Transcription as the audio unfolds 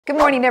Good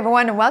morning,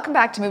 everyone, and welcome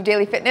back to Move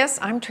Daily Fitness.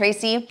 I'm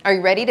Tracy. Are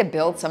you ready to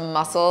build some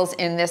muscles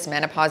in this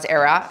menopause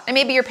era? And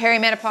maybe you're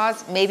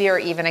perimenopause, maybe you're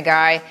even a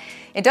guy.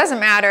 It doesn't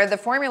matter. The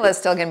formula is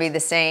still going to be the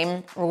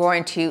same. We're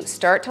going to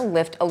start to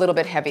lift a little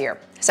bit heavier.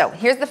 So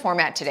here's the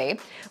format today.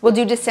 We'll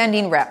do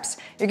descending reps.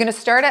 You're going to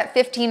start at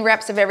 15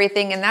 reps of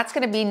everything, and that's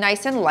going to be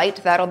nice and light.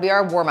 That'll be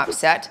our warm-up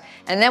set.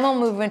 And then we'll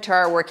move into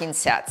our working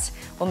sets.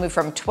 We'll move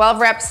from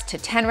 12 reps to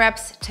 10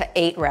 reps to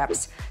 8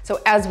 reps.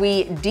 So as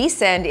we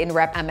descend in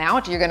rep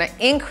amount, you're going to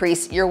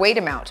increase your weight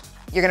amount.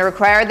 You're gonna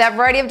require that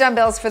variety of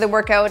dumbbells for the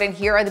workout, and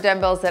here are the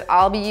dumbbells that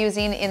I'll be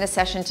using in the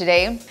session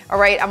today. All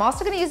right, I'm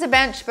also gonna use a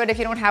bench, but if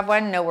you don't have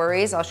one, no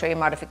worries. I'll show you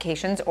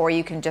modifications, or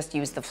you can just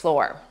use the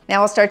floor.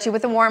 Now I'll start you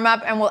with a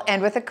warm-up, and we'll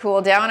end with a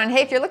cool down. And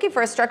hey, if you're looking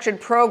for a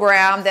structured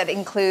program that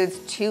includes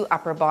 2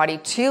 upper body,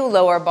 2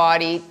 lower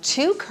body,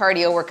 2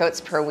 cardio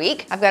workouts per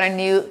week, I've got a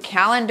new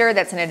calendar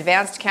that's an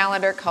advanced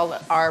calendar called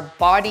our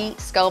Body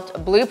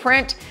Sculpt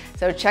Blueprint.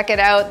 So check it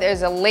out.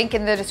 There's a link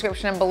in the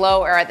description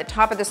below or at the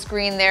top of the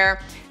screen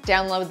there.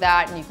 Download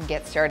that and you can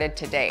get started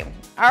today.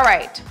 All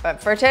right,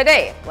 but for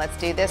today, let's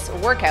do this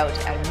workout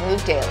and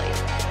Move Daily.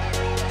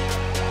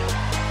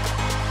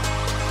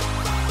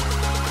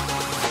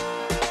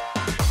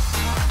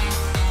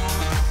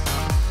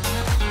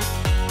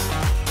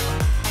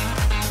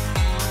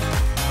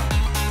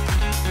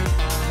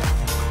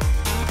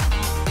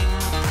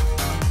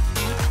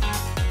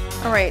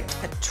 All right,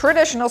 a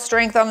traditional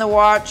strength on the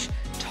watch,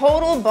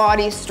 total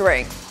body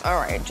strength. All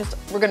right,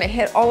 we're gonna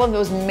hit all of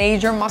those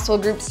major muscle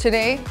groups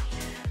today.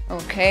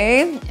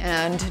 Okay,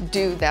 and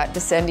do that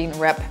descending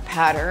rep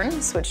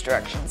pattern. Switch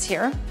directions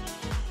here.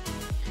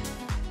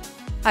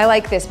 I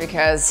like this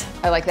because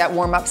I like that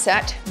warm-up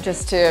set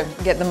just to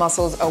get the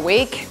muscles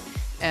awake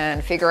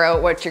and figure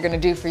out what you're gonna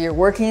do for your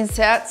working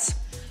sets.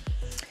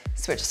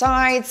 Switch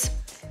sides.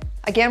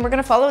 Again, we're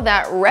gonna follow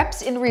that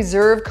reps in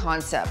reserve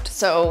concept.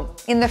 So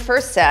in the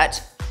first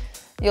set,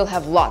 you'll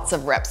have lots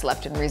of reps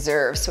left in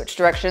reserve. Switch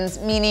directions,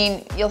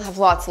 meaning you'll have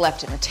lots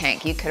left in the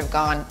tank. You could have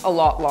gone a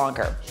lot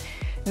longer.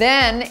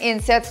 Then in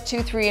sets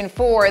 2, 3, and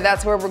 4,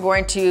 that's where we're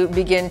going to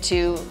begin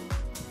to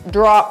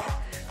drop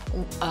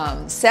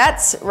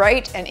sets,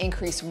 right, and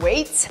increase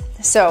weights.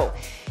 So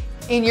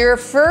in your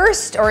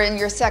first, or in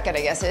your second,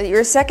 I guess,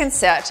 your second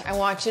set, I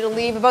want you to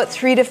leave about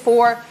 3 to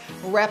 4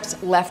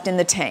 reps left in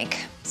the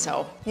tank.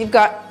 So you've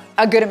got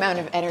a good amount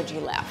of energy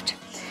left.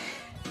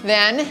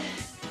 Then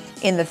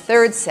in the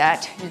third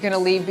set, you're gonna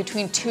leave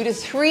between 2 to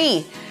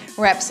 3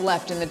 reps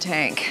left in the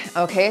tank.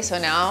 Okay, so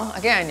now,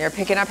 again, you're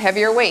picking up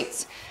heavier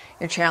weights.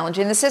 You're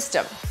challenging the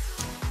system.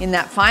 In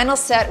that final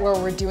set where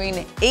we're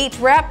doing 8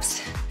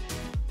 reps,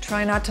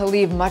 try not to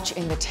leave much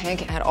in the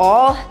tank at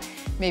all,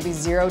 maybe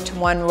 0 to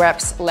 1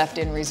 reps left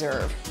in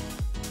reserve.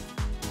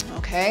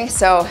 Okay,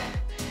 so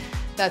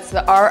that's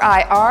the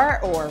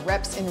RIR, or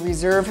reps in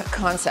reserve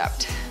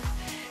concept.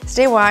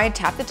 Stay wide,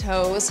 tap the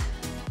toes.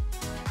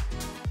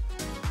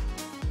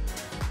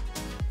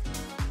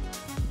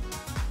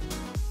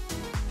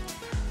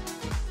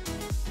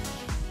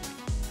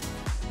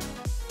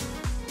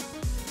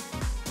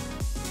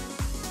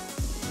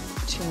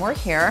 More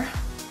here.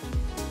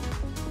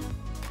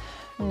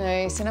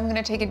 Nice, and I'm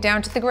gonna take it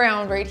down to the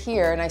ground right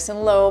here, nice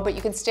and low, but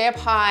you can stay up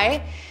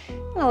high.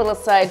 And a little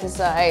side to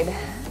side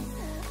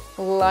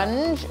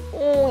lunge.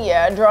 Oh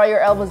yeah, draw your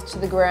elbows to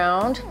the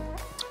ground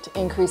to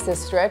increase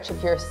this stretch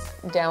if you're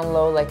down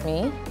low like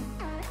me.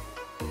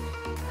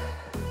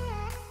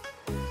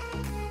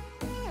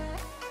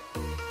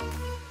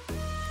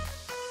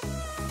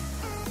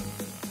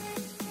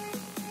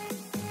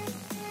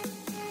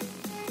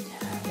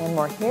 One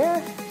more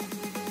here.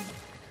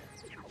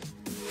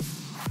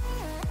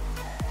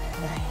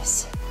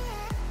 Nice.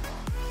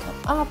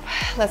 Come up.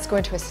 Let's go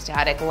into a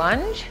static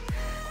lunge.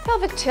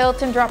 Pelvic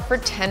tilt and drop for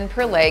 10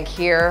 per leg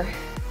here.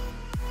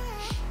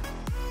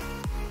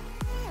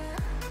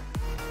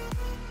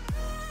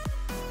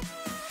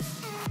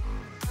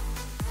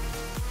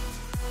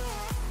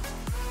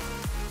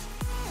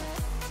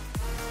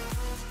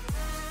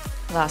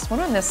 Last one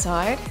on this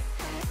side.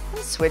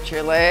 And switch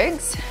your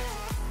legs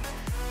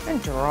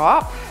and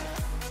drop.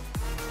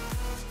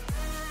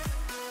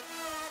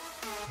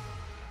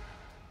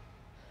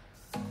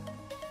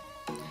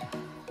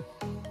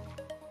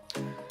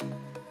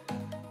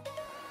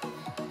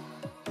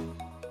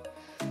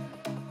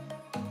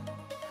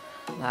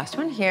 Last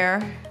one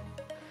here.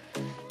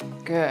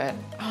 Good.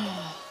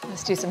 Oh,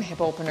 let's do some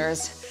hip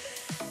openers.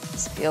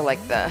 Just feel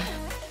like the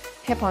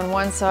hip on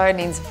one side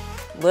needs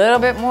a little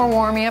bit more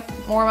warm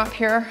up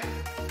here.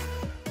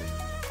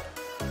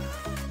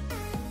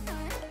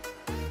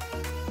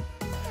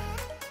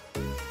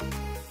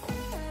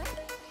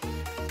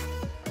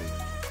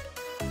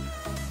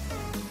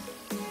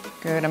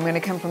 Good, I'm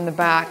gonna come from the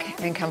back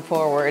and come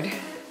forward.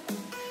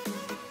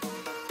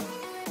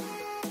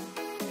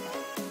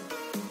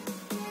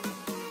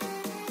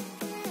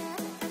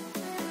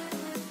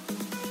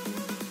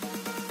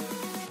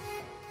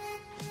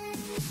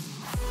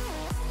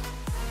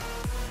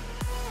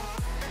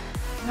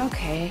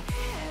 Okay,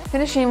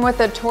 finishing with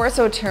a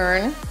torso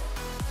turn.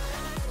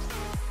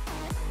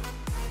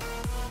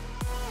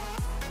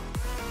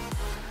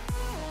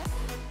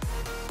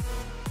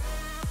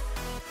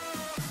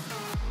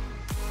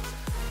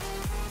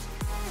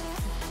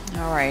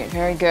 All right,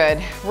 very good.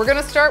 We're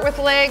gonna start with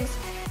legs.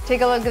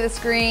 Take a look at the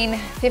screen,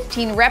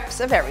 15 reps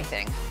of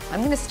everything.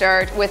 I'm gonna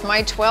start with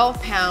my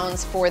 12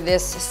 pounds for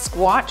this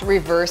squat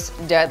reverse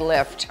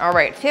deadlift. All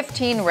right,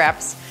 15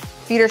 reps.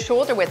 Feet are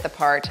shoulder width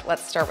apart.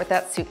 Let's start with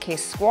that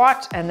suitcase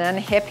squat and then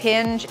hip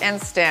hinge and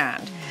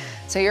stand.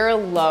 So you're a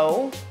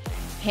low,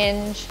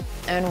 hinge,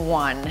 and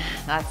 1.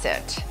 That's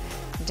it.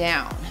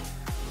 Down,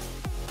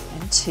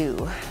 and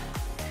 2.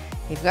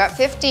 You've got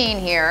 15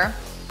 here.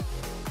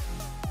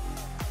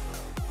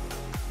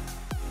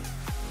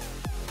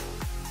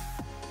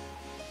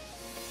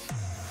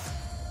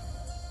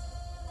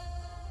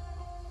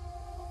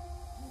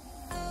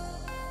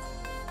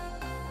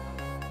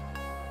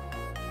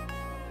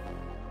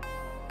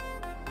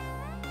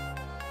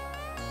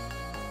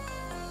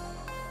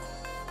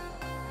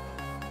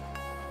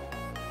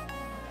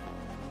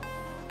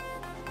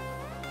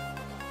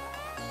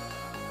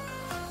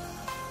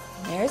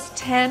 There's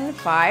 10,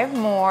 5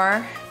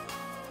 more.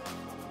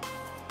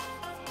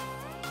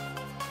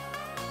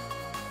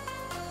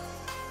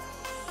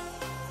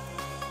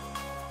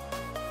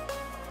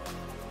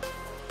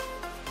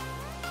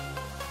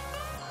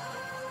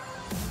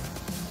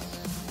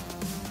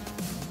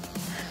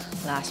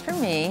 Last for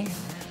me.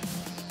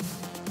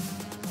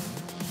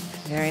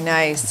 Very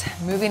nice.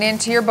 Moving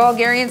into your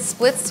Bulgarian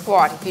split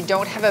squat. If you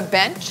don't have a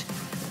bench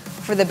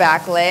for the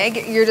back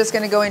leg, you're just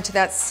gonna go into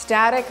that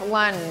static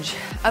lunge.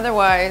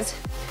 Otherwise,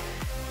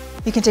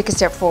 you can take a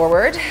step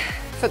forward.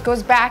 Foot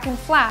goes back and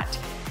flat.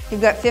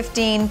 You've got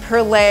 15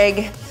 per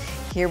leg.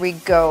 Here we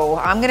go.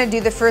 I'm gonna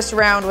do the first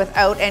round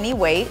without any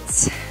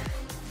weights.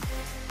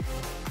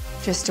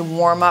 Just to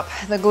warm up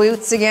the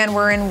glutes again.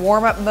 We're in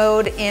warm-up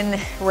mode in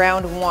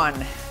round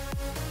 1.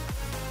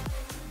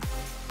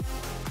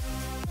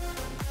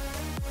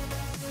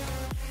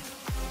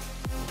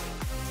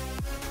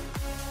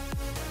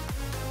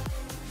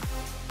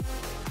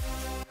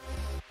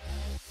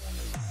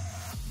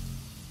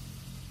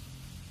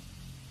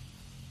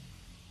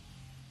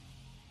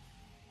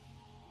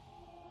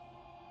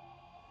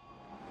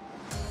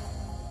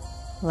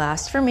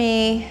 Last for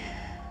me.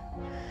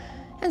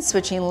 And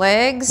switching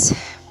legs.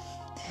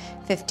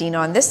 15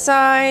 on this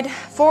side,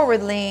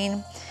 forward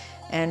lean,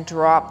 and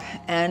drop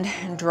and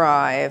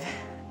drive.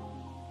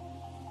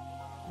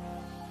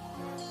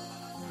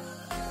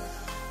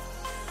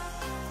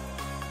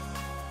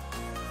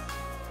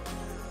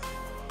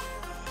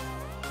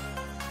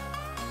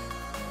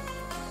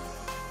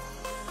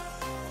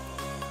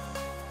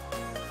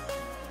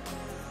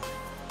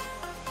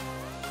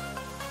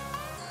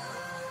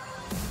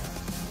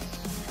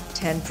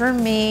 Ten for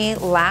me,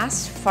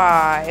 last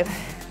 5.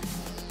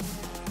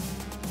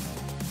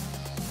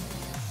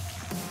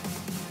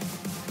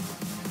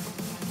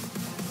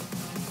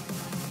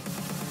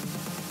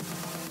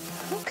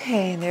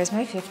 Okay, and there's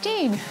my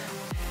 15.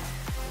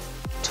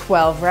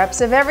 12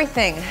 reps of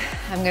everything.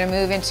 I'm gonna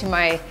move into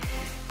my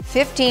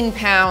 15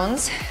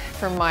 pounds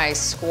for my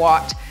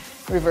squat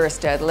reverse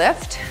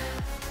deadlift.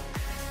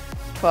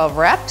 12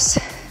 reps.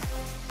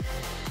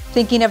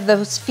 Thinking of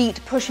those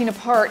feet pushing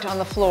apart on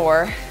the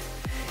floor.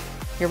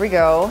 Here we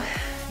go.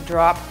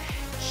 Drop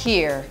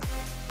here.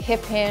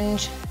 Hip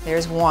hinge,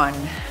 there's 1.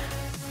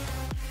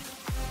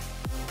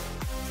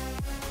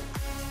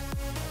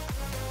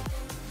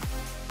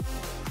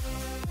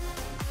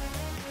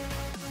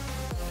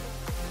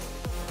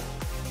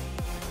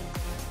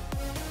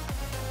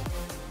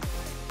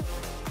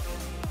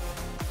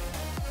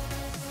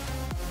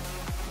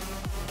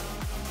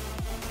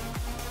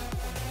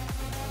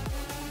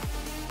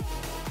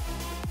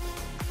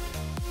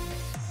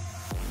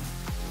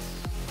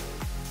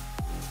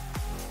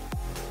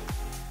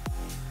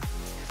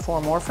 Four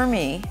more for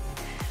me.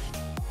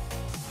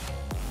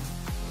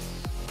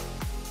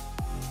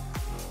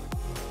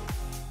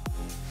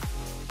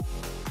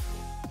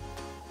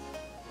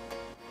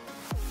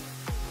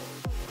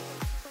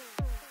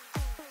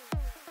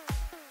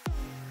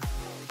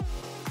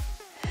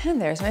 And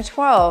there's my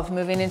 12.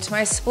 Moving into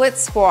my split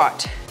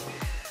squat.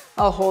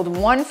 I'll hold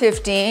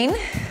 115,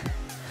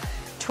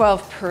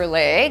 12 per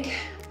leg,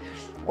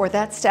 or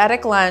that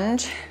static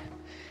lunge.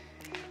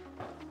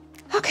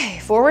 Okay,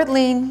 forward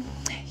lean.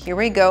 Here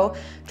we go.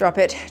 Drop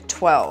it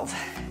 12.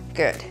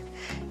 Good.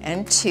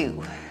 And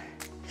 2.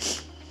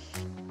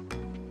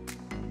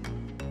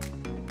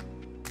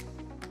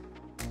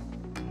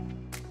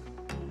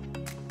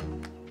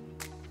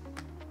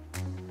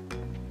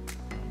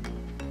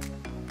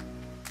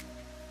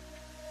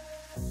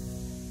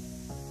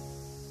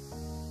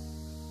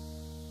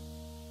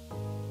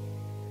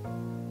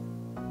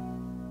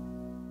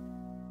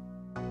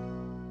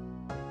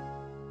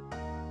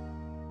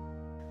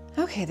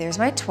 Okay, there's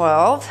my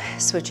 12.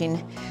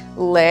 Switching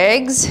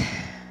legs.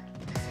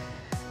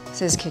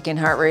 This is kicking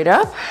heart rate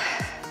up.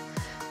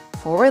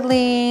 Forward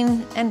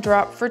lean and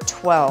drop for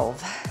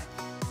 12.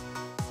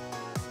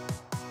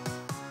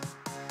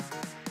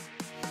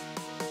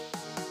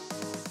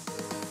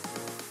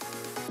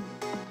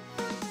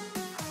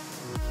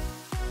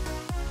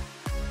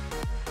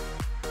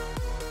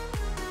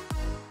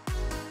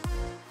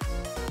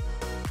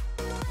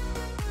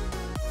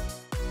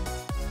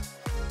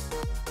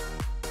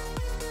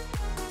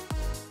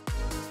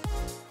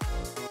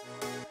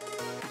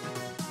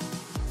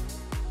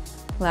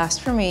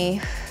 Last for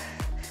me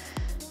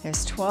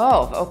is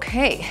 12.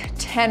 Okay,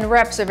 10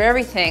 reps of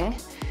everything.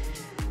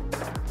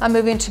 I'm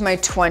moving to my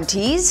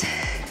 20s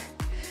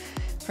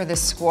for the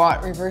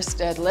squat reverse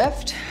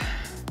deadlift.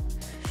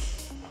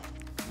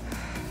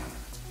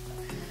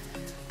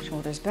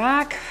 Shoulders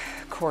back,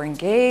 core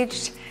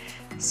engaged,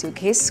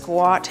 suitcase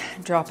squat,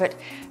 drop it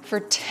for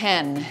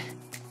 10.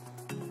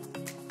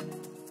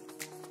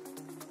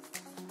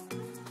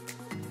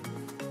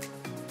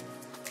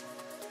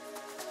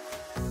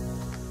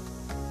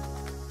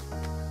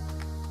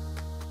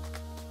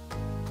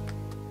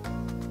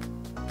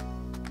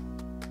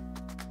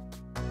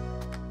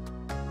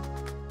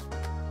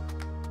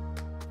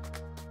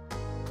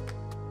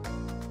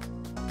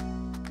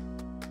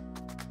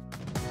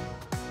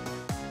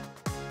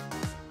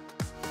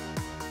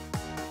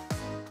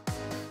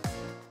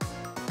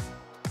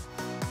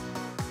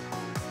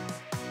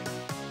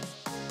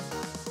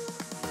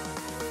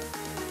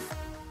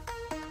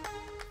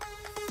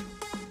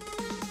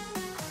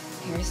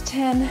 Here's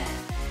 10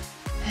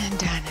 and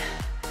done.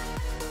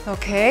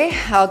 Okay,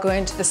 I'll go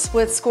into the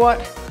split squat,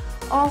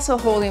 also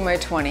holding my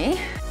 20.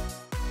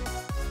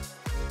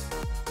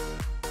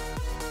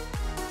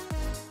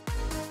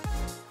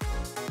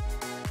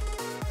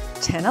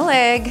 Ten a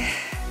leg,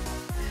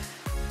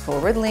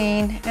 forward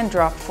lean, and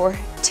drop for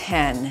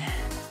 10.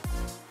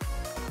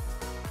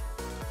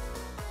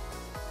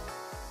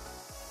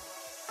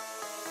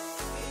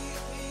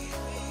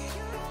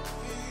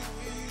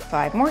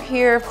 Five more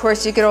here. Of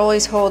course, you could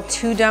always hold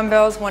 2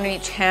 dumbbells, 1 in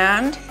each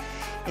hand,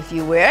 if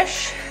you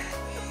wish.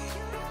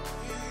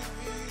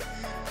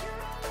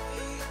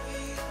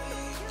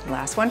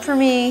 Last one for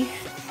me.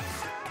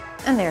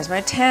 And there's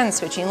my 10,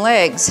 switching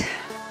legs.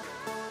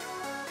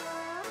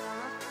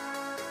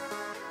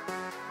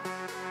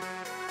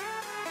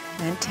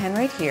 And 10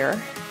 right here.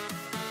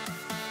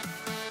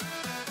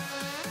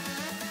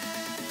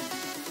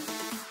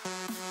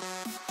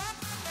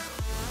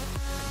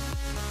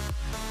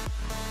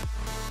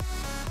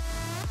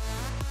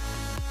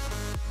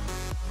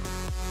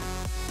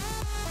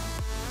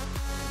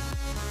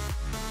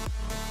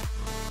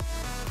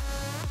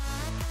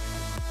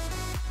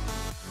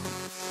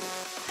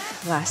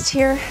 Last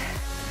here.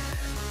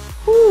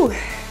 Whew.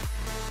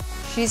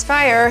 She's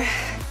fire.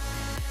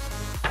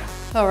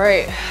 All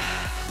right,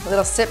 a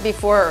little sit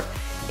before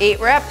 8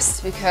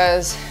 reps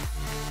because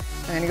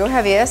I'm gonna go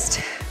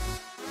heaviest.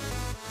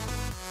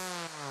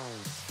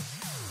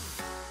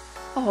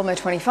 I'll hold my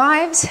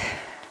 25s,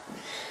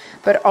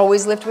 but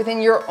always lift within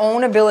your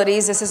own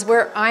abilities. This is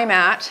where I'm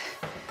at.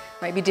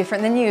 Might be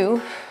different than you.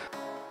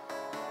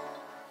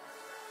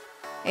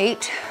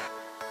 8.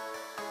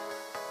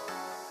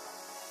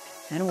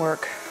 And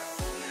work.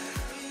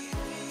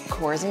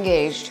 Core is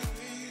engaged.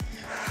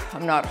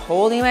 I'm not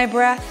holding my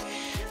breath,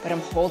 but I'm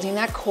holding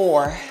that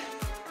core.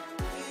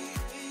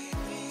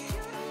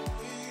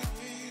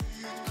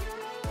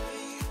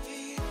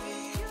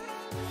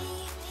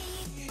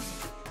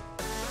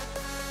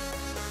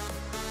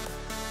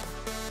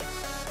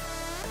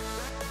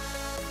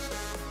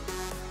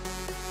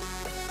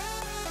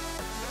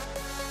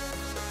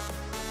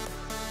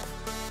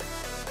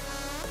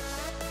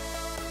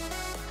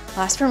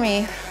 Last for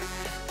me.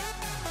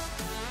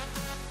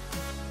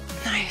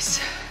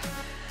 Nice.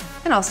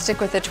 And I'll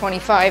stick with the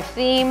 25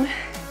 theme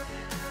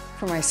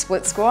for my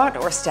split squat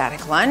or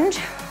static lunge.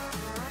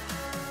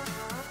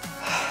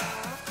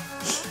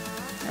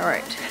 All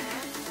right,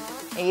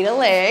 8 a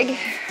leg.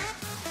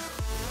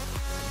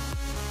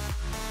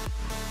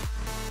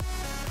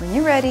 When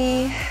you're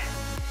ready,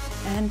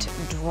 and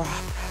drop,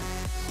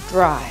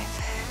 drive.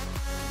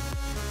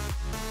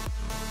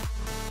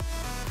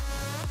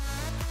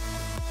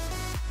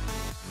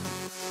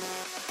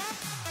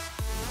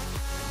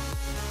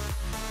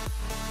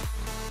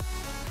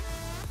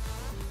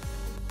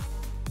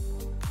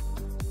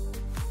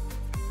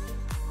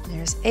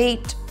 There's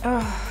 8.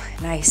 Oh,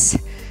 nice.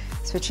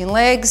 Switching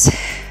legs.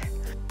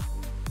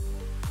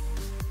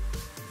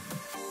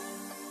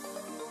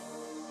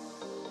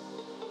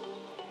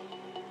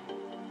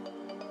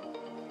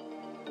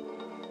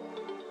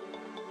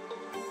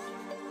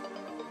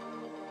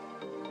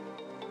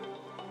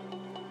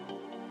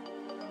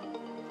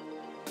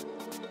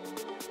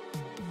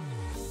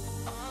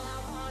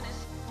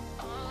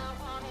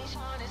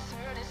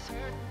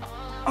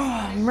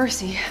 Oh,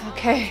 mercy.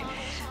 Okay.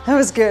 That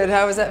was good.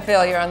 How was that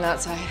failure on that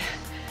side?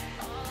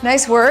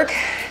 Nice work.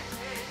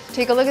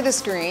 Take a look at the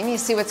screen. You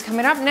see what's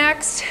coming up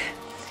next.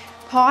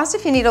 Pause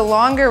if you need a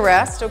longer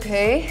rest,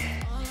 okay?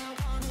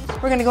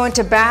 We're gonna go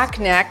into back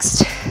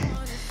next.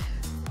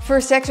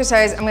 First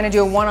exercise, I'm gonna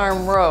do a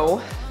 1-arm row.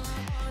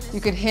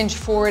 You could hinge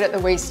forward at the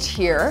waist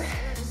here,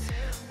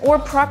 or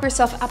prop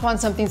yourself up on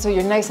something so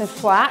you're nice and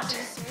flat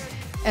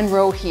and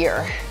row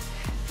here.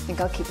 I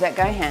think I'll keep that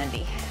guy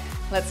handy.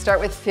 Let's start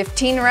with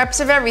 15 reps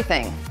of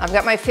everything. I've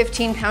got my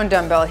 15-pound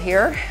dumbbell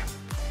here.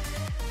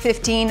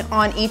 15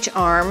 on each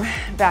arm.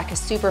 Back is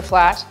super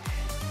flat.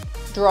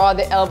 Draw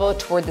the elbow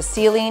toward the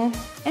ceiling,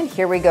 and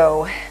here we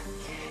go.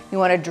 You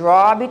want to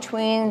draw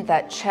between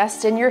that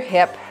chest and your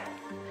hip.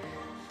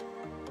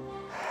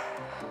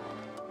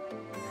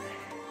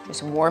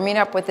 Just warming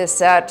up with this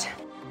set.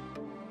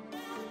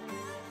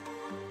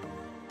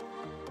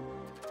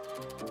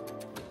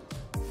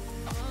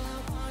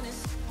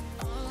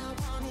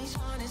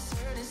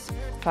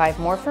 Five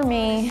more for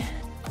me.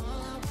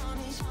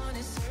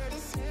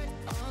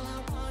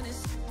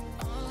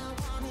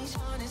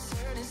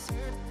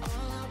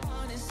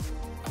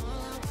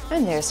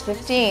 And there's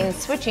 15,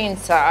 switching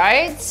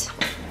sides.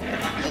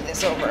 Move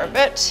this over a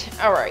bit.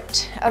 All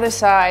right, other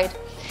side.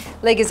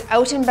 Leg is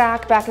out and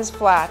back, back is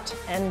flat,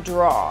 and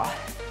draw.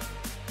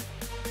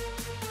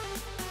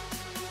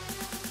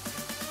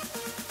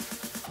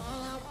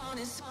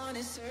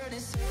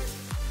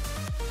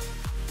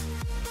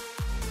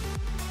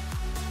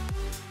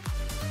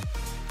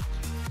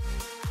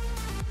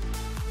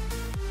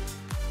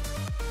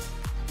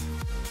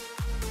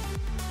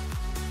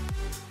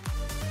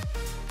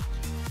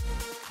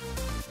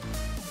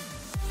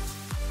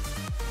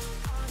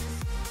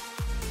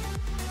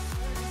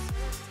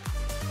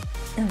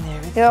 And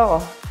there we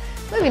go.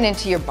 Moving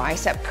into your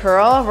bicep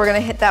curl, we're gonna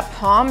hit that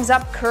palms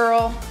up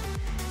curl,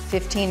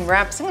 15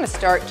 reps. I'm gonna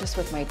start just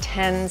with my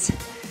 10s,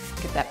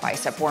 get that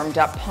bicep warmed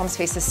up, palms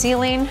face the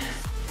ceiling,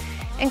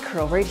 and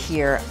curl right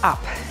here,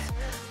 up.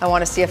 I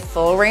wanna see a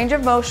full range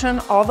of motion,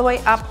 all the way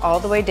up, all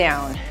the way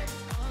down.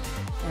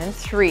 And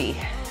 3,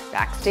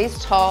 back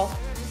stays tall.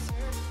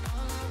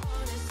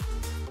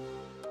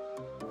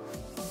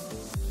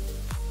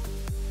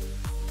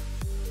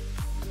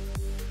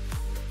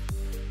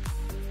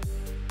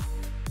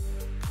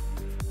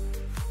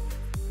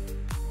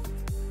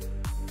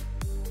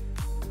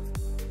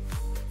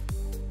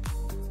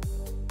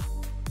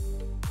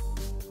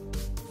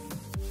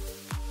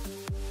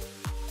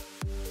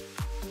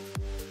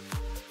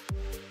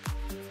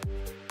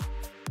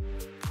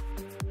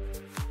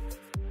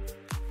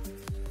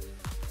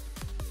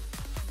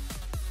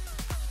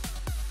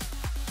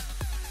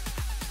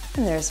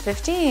 And there's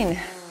 15.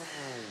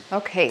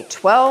 Okay,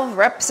 12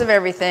 reps of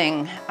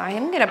everything. I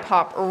am gonna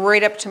pop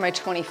right up to my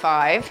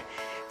 25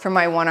 for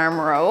my one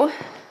arm row.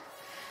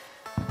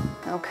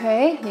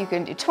 Okay, you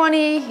can do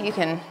 20, you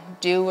can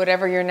do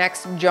whatever your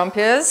next jump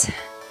is.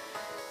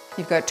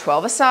 You've got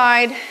 12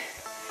 aside,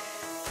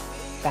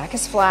 back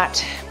is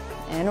flat,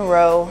 and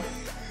row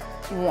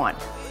 1.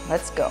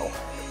 Let's go.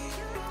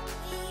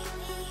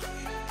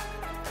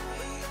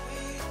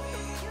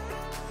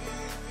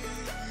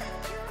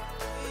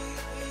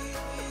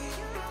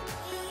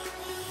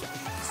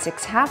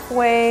 Six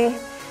halfway.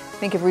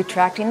 Think of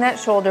retracting that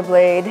shoulder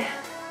blade.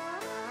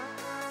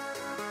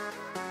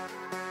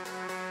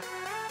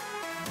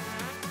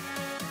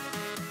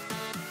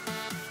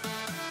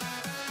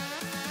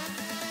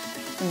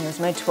 And there's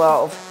my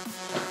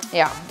 12.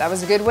 Yeah, that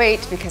was a good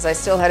weight because I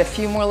still had a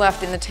few more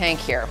left in the tank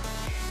here.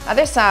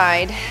 Other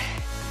side,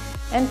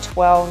 and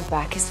 12,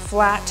 back is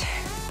flat.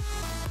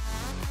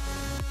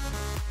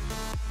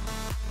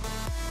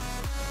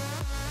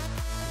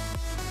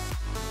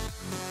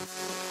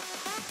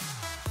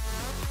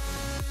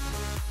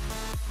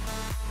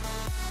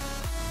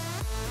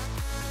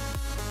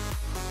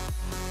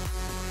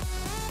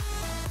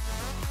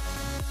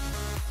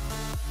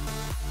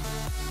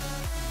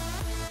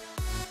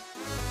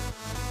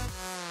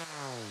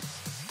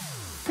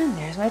 And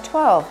there's my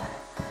 12.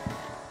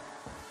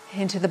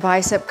 Into the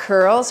bicep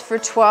curls for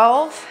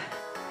 12.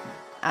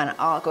 And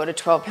I'll go to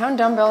 12-pound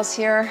dumbbells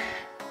here.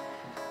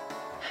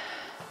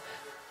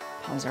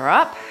 Palms are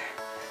up,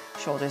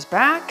 shoulders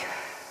back,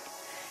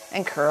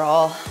 and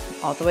curl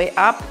all the way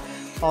up,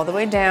 all the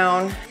way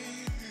down.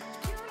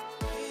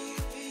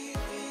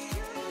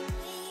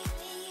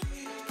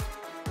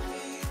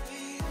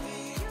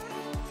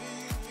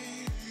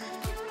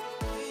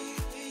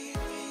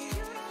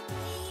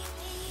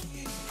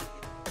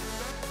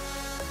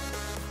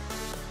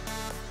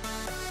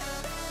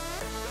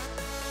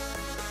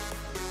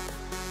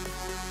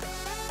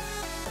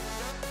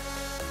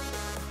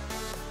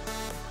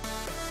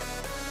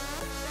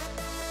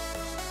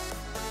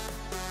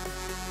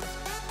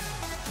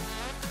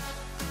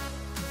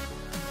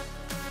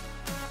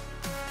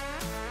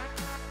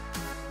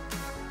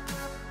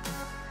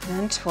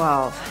 And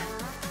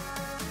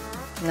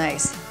 12.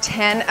 Nice.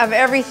 10 of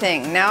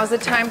everything. Now's the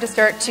time to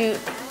start to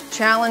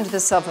challenge the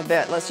self a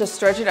bit. Let's just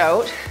stretch it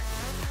out.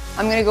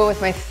 I'm gonna go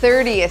with my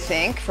 30, I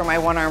think, for my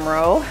one arm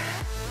row.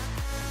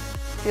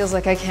 Feels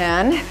like I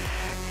can.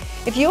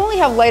 If you only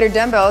have lighter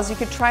dumbbells, you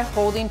could try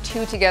holding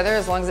 2 together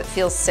as long as it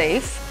feels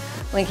safe,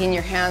 linking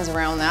your hands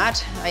around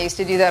that. I used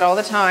to do that all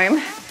the time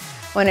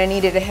when I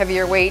needed a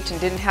heavier weight and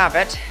didn't have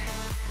it.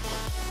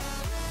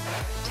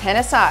 10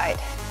 aside.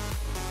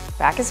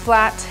 Back is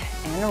flat,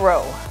 and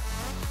row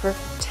for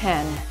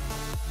 10.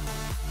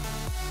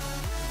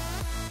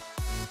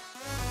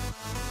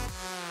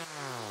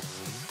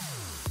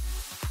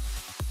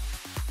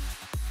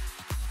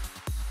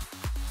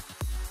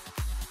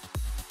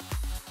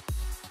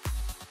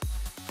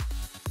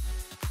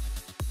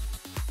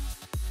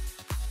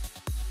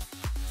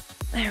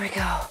 There we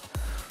go. I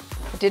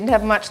didn't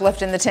have much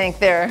left in the tank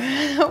there.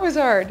 That was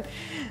hard.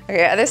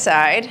 Okay, other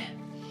side,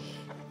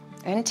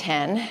 and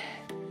 10.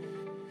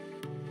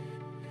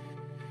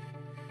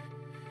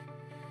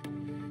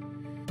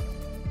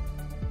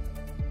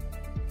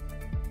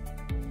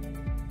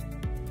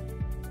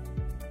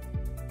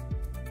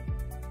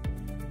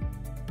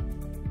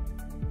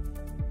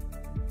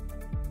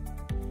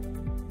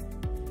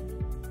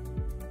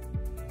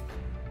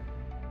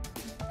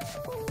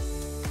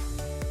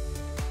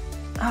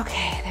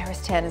 Okay, there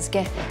was 10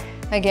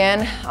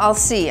 again. I'll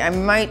see, I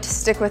might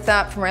stick with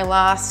that for my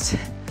last.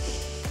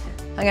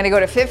 I'm gonna go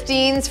to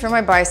 15s for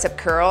my bicep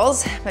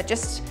curls, but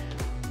just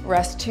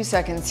rest 2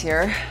 seconds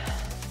here.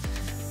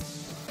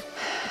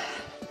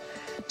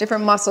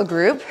 Different muscle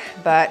group,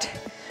 but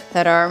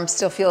that arm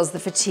still feels the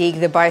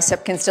fatigue. The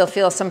bicep can still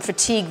feel some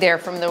fatigue there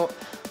from the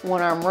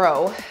one arm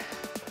row.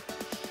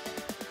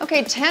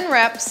 Okay, 10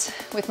 reps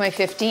with my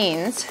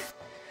 15s.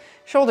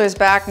 Shoulders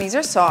back, knees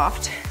are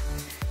soft,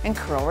 and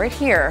curl right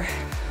here.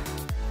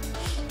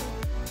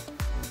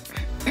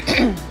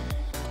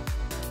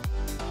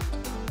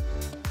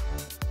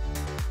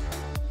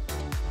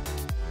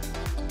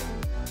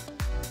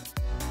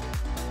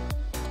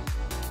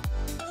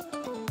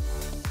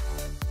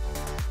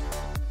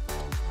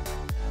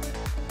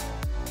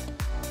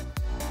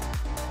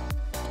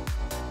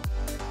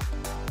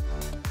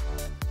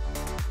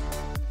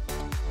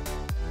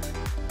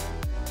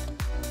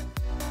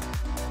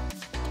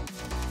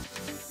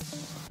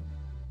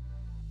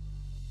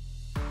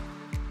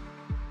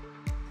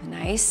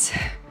 Nice.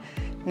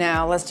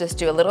 Now let's just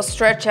do a little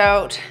stretch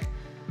out.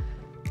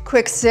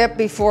 Quick sip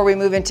before we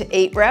move into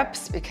 8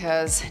 reps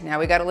because now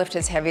we got to lift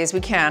as heavy as we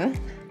can.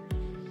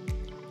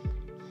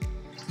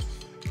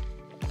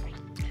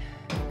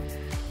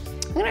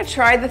 I'm gonna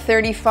try the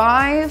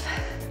 35,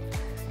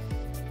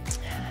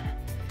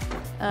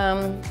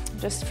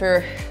 just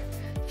for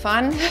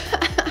fun.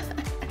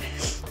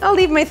 I'll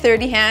leave my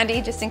 30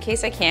 handy just in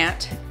case I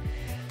can't.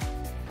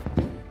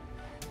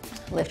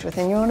 Lift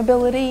within your own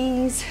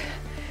abilities.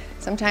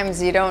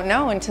 Sometimes you don't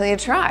know until you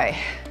try,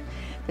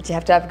 but you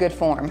have to have good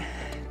form.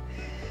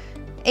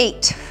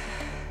 8.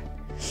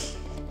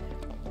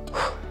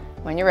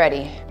 When you're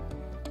ready.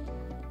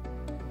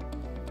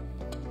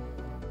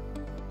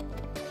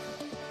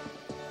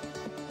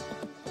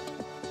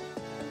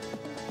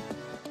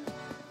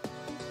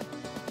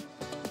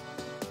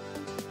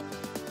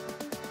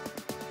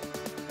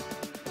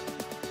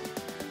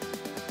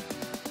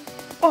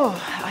 Oh,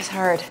 that was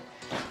hard.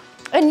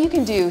 And you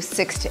can do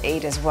 6 to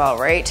 8 as well,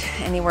 right?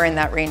 Anywhere in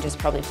that range is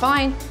probably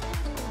fine.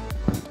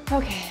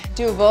 Okay,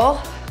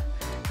 doable,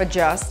 but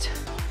just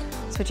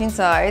switching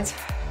sides.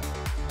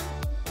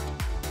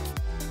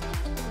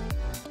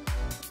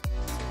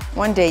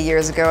 One day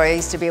years ago, I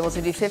used to be able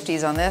to do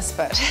 50s on this,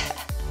 but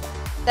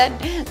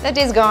that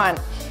day's gone.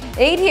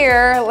 8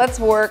 here, let's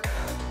work.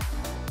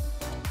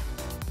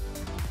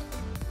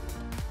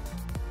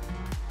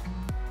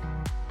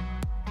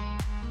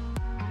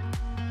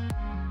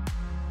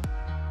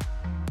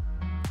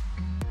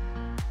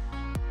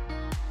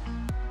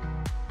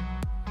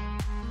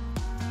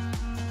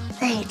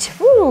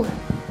 Woo.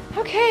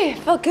 Okay,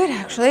 felt good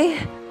actually.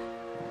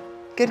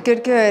 Good,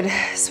 good, good.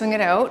 Swing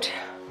it out.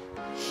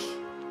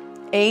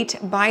 8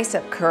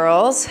 bicep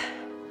curls.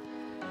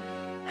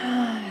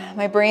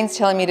 My brain's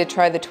telling me to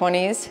try the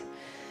 20s.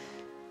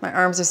 My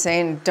arms are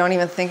saying don't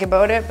even think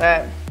about it,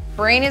 but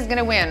brain is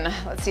gonna win.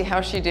 Let's see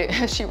how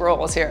she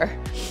rolls here.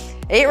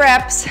 8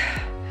 reps.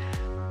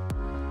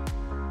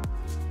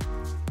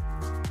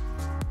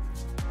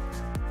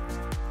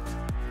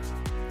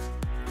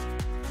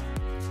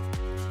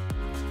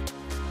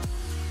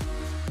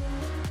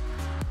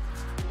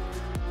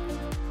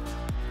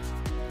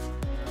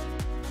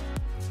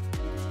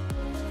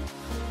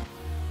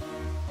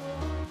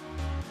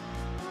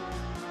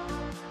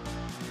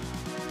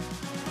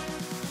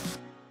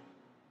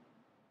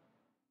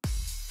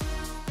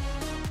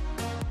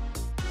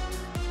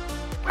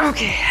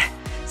 Okay,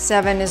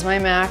 7 is my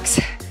max.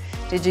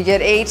 Did you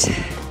get 8?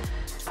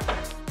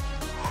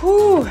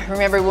 Whew,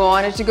 remember we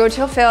wanted to go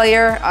till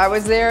failure. I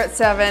was there at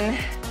 7.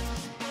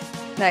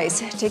 Nice,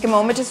 take a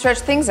moment to stretch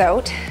things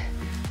out.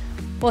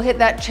 We'll hit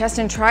that chest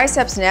and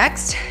triceps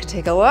next.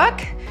 Take a look,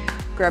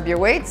 grab your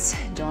weights,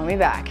 join me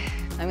back.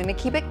 I'm gonna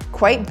keep it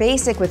quite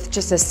basic with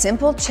just a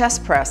simple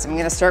chest press. I'm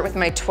gonna start with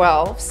my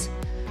 12s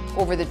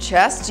over the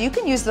chest. You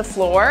can use the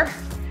floor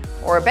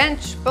or a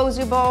bench,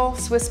 Bosu ball,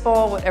 Swiss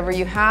ball, whatever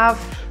you have.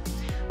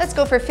 Let's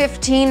go for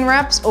 15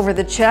 reps over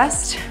the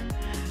chest.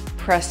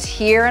 Press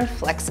here and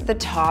flex at the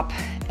top,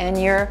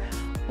 and you're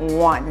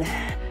 1.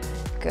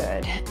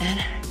 Good,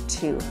 and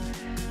 2.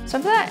 So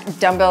that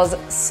dumbbell's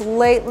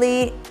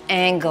slightly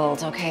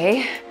angled,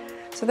 okay?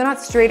 So they're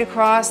not straight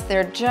across,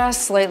 they're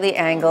just slightly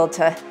angled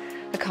to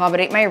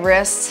accommodate my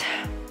wrists.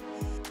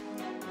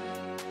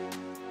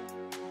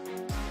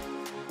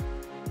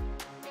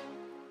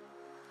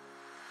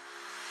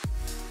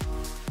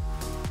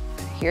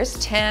 Here's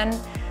 10,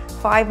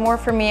 5 more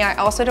for me. I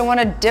also don't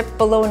want to dip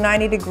below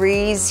 90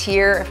 degrees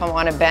here if I'm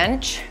on a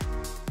bench.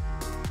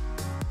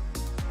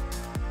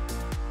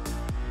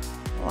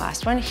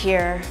 Last one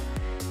here,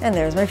 and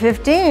there's my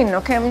 15.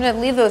 Okay, I'm gonna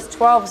leave those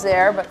 12s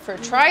there, but for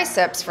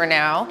triceps for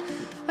now,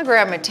 I'll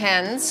grab my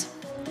 10s.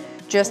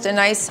 Just a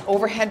nice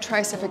overhead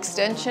tricep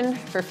extension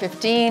for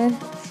 15.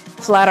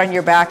 Flat on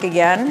your back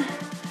again.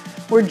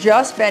 We're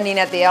just bending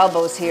at the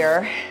elbows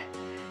here.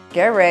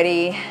 Get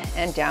ready,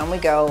 and down we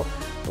go.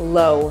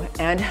 Low,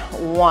 and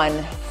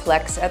 1.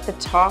 Flex at the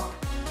top,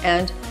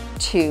 and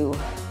 2.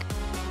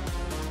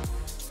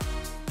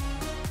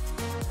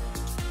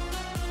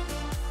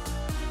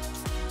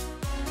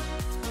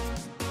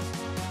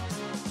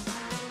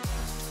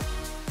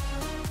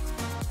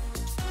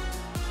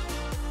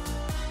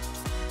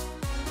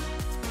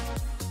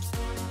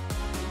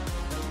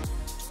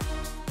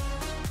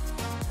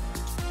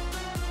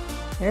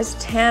 There's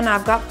 10,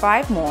 I've got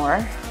 5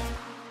 more.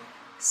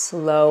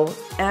 Slow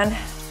and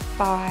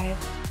 5,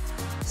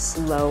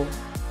 slow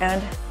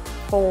and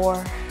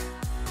 4.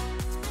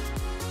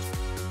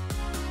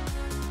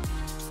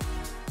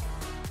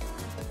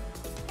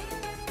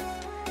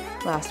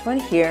 Last one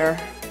here.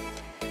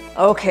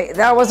 Okay,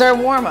 that was our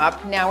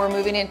warm-up. Now we're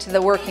moving into the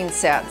working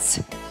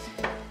sets.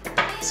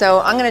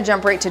 So I'm gonna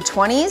jump right to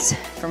 20s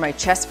for my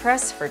chest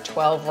press for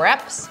 12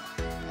 reps,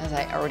 as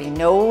I already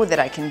know that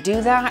I can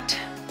do that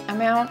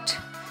amount.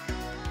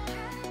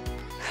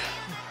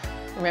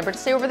 Remember to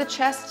stay over the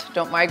chest,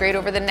 don't migrate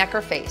over the neck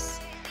or face.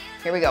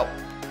 Here we go.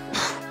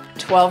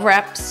 12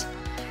 reps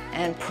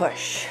and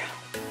push.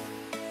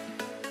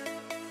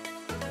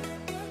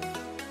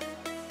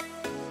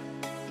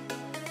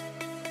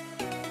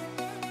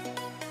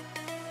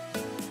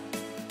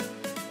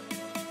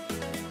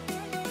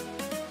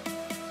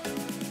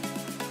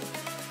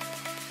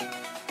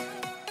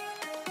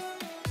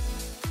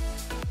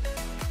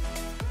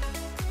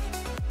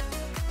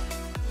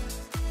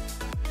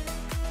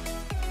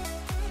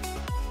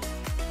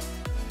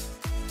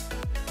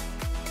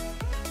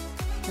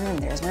 And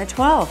there's my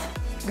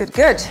 12. Good,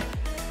 good.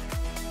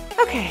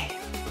 Okay,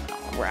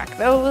 I'll rack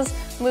those.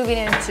 Moving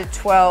into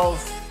 12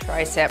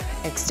 tricep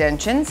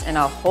extensions, and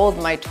I'll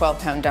hold my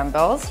 12-pound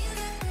dumbbells.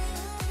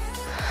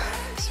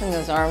 Swing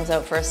those arms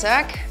out for a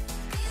sec.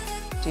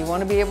 Do you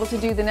want to be able to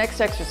do the next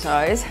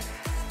exercise?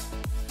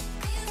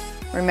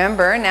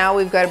 Remember, now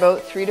we've got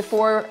about 3 to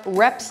 4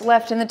 reps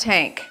left in the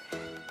tank.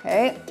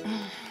 Okay.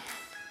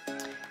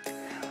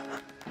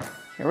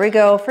 Here we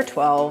go for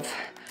 12.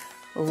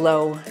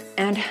 Low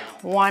and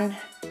 1.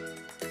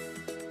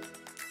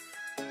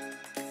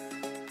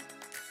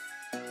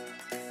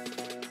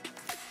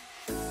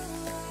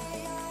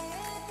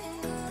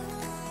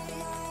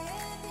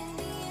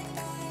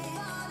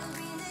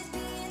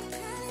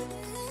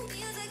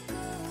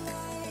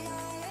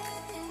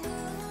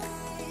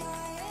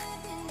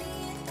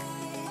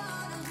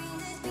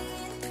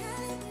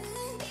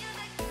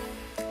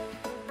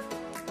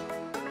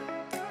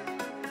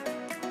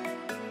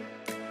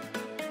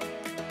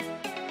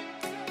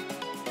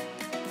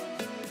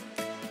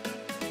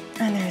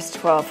 And there's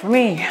 12 for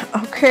me.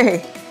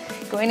 Okay,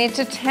 going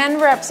into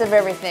 10 reps of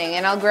everything,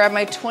 and I'll grab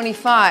my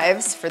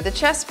 25s for the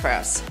chest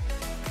press.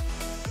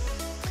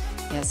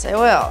 Yes, I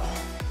will.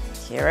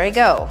 Here I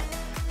go.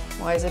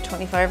 Why is it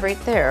 25 right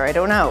there? I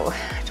don't know.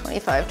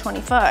 25,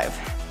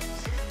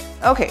 25.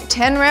 Okay,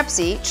 10 reps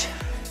each.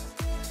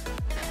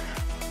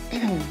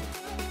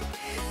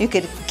 You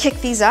could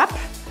kick these up,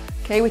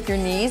 okay, with your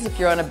knees if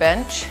you're on a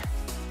bench.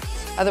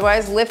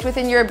 Otherwise, lift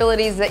within your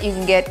abilities that you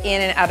can get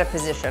in and out of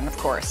position, of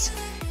course.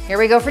 Here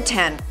we go for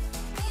 10.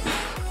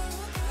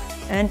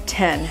 And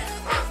 10.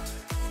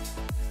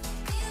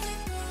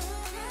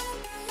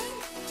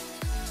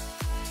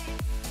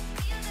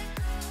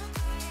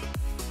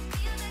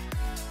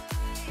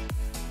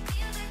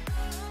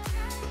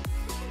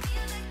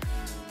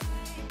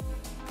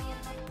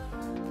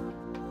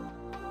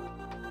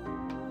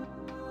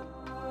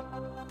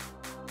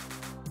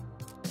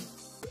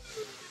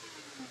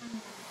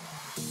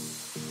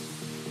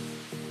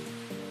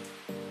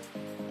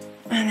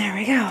 And there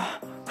we go.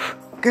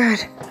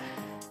 Good.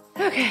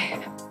 Okay.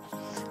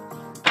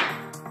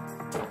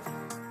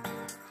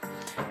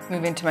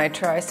 Move into my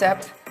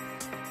tricep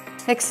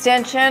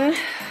extension.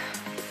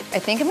 I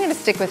think I'm gonna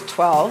stick with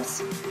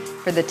 12s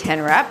for the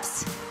 10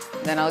 reps.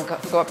 Then I'll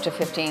go up to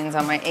 15s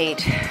on my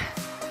 8.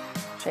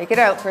 Shake it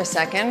out for a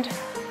second.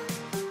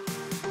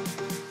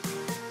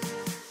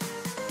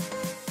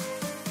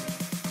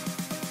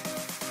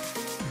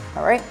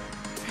 All right,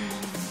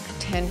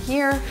 10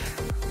 here.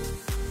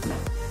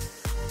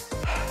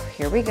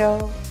 Here we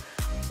go,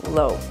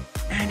 low,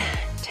 and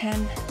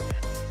 10.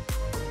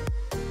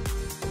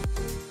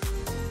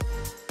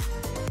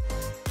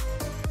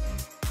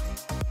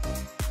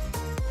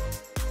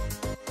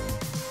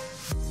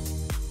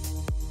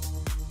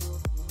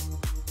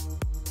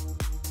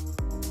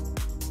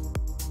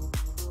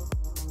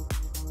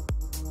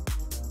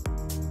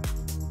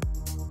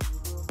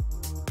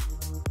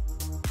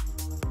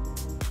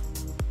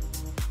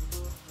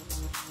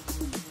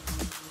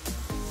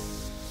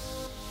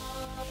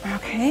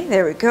 Okay,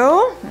 there we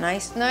go.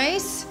 Nice,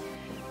 nice.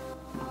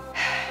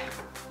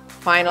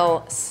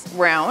 Final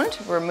round.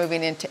 We're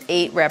moving into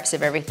 8 reps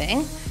of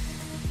everything.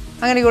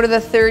 I'm gonna go to the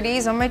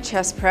 30s on my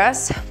chest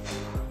press.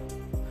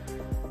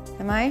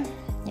 Am I?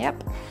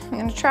 Yep. I'm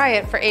gonna try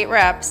it for 8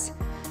 reps.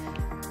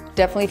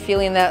 Definitely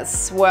feeling that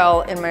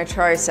swell in my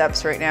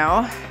triceps right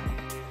now.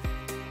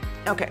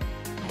 Okay.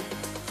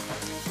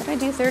 Did I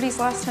do 30s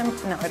last time?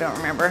 No, I don't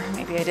remember.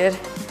 Maybe I did.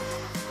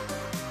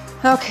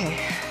 Okay,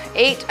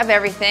 8 of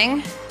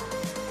everything.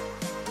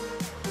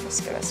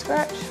 Just gonna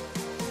stretch.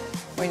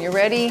 When you're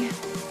ready,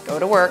 go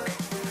to work.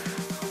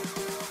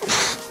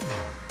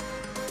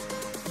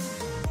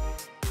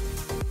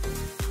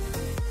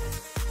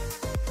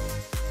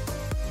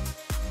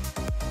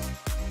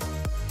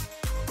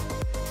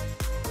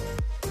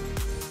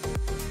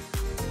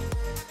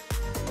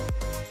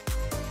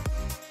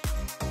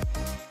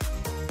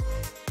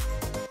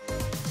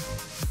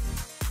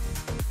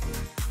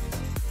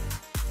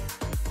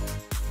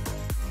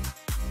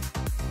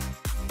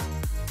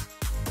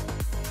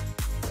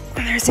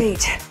 there's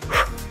 8.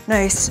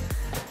 Nice.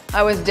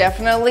 I was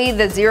definitely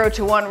the 0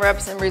 to 1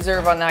 reps in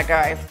reserve on that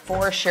guy,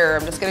 for sure.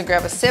 I'm just gonna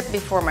grab a sip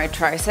before my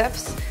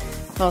triceps,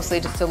 mostly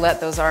just to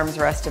let those arms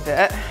rest a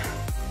bit.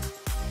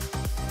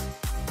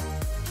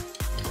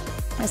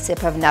 A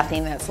sip of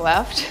nothing that's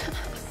left.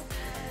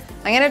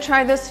 I'm gonna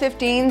try those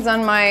 15s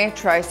on my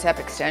tricep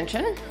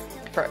extension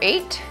for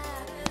 8.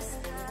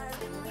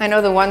 I know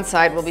the one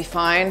side will be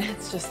fine.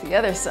 It's just the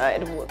other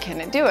side. Well,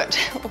 can it do it?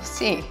 We'll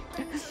see.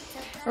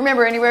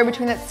 Remember, anywhere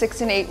between that 6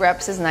 and 8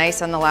 reps is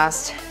nice on the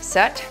last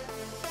set.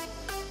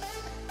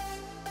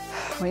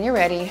 When you're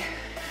ready,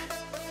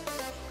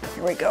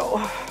 here we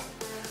go.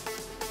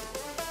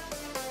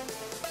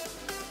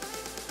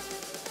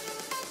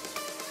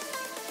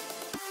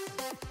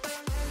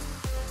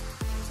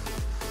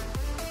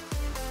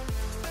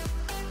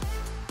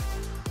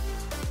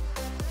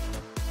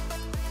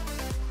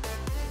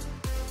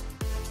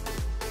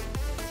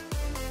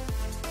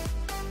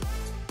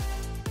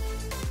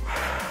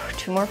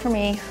 Two more for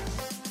me.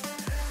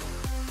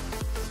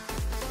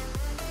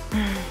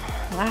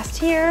 Last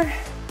here.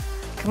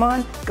 Come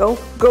on, go,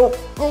 go,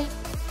 go,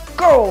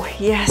 go.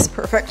 Yes,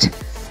 perfect.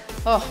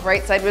 Oh,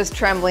 right side was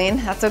trembling.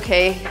 That's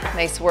okay,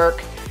 nice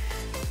work.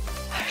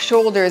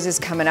 Shoulders is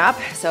coming up,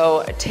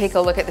 so take a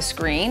look at the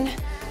screen.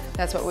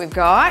 That's what we've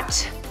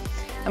got.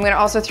 I'm gonna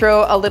also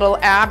throw a little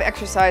ab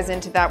exercise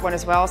into that one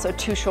as well. So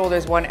 2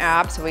 shoulders, 1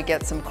 ab, so we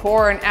get some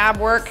core and ab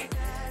work.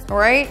 All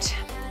right,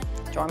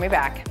 draw me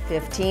back.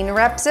 15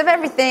 reps of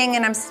everything,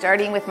 and I'm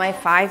starting with my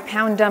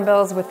 5-pound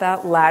dumbbells with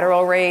that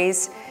lateral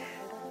raise.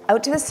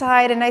 Out to the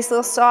side, a nice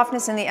little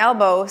softness in the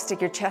elbow.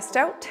 Stick your chest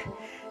out,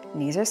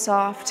 knees are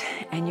soft,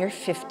 and you're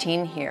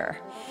 15 here.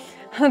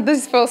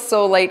 This feels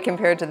so light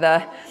compared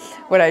to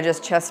what I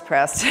just chest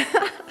pressed.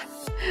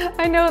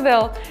 I know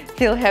they'll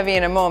feel heavy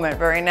in a moment,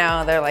 but right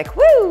now they're like,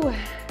 woo!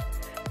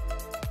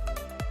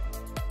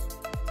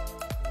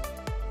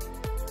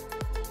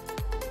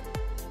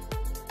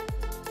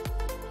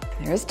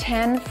 There's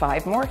 10,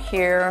 5 more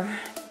here.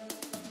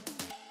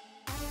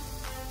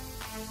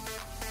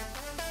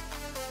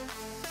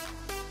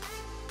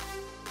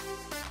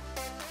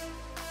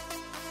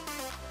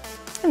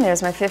 And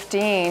there's my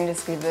 15.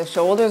 Just give the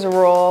shoulders a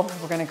roll.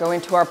 We're gonna go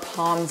into our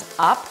palms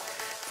up,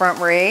 front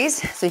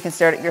raise, so you can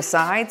start at your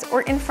sides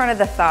or in front of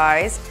the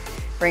thighs.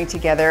 Bring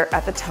together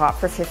at the top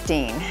for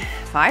 15.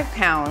 5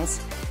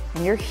 pounds,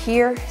 and you're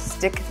here,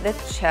 stick the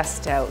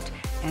chest out.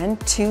 And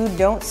 2,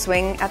 don't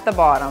swing at the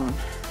bottom.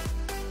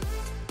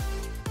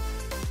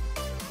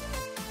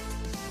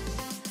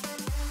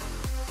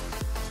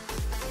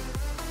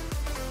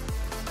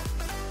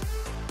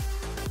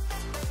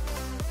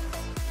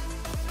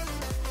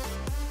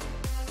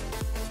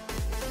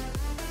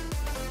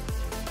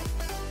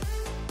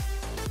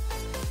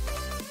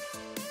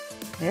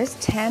 There's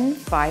 10,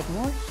 5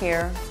 more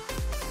here.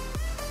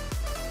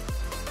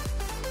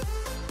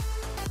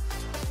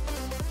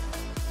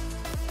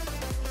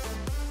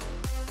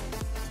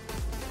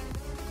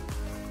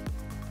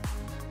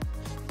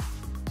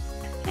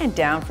 And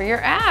down for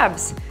your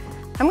abs.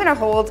 I'm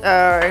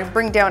gonna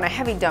bring down a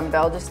heavy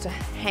dumbbell just to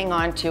hang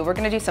on to. We're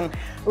gonna do some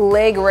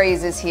leg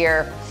raises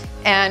here.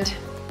 And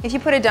if you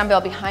put a dumbbell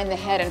behind the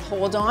head and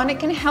hold on, it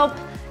can help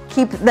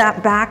keep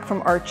that back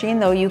from arching,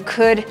 though you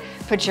could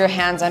put your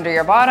hands under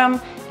your bottom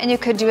and you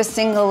could do a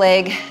single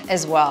leg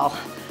as well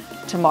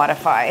to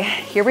modify.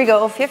 Here we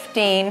go,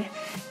 15,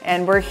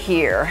 and we're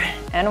here.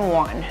 And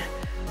 1,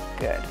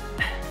 good,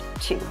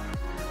 2.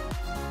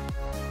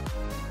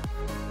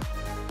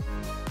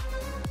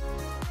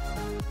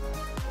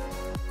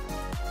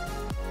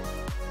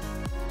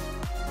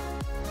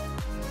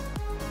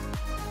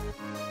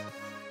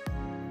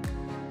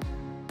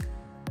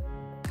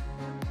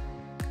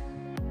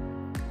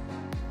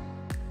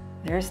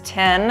 There's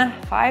 10,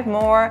 5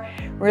 more.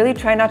 Really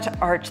try not to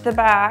arch the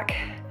back.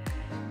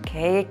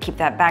 Okay, keep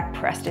that back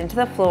pressed into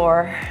the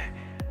floor.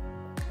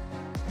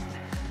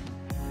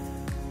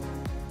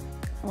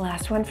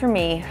 Last one for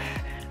me.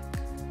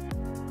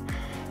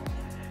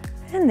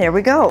 And there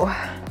we go.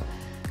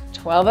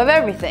 12 of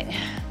everything.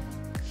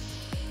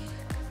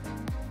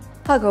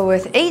 I'll go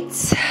with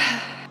 8s.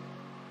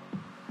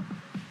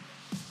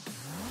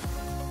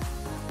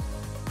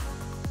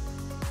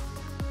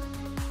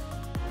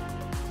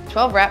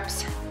 12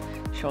 reps,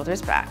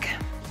 shoulders back.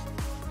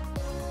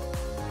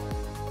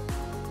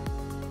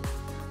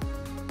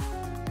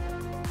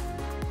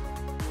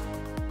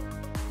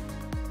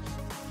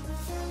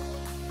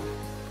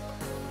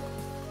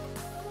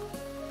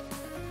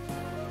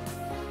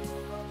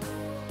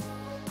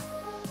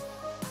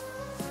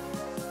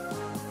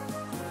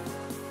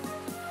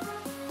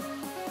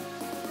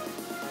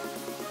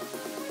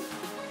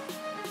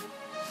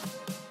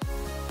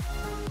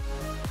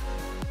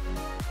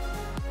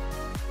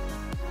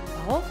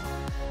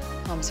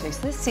 Palms face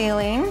the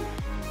ceiling.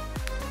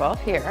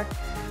 12 here.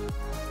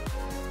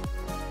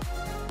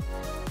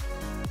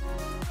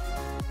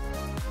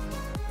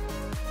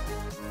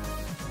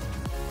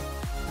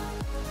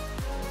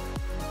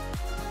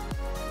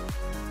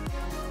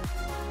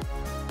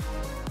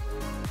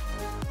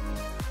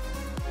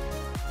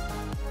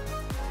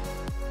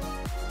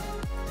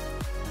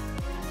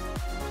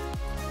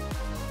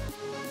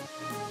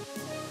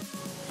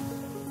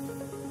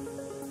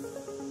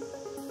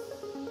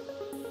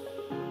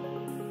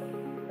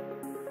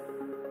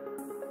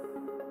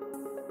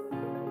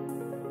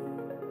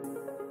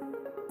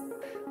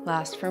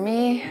 Last for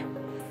me.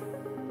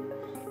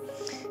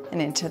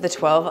 And into the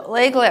 12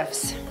 leg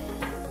lifts.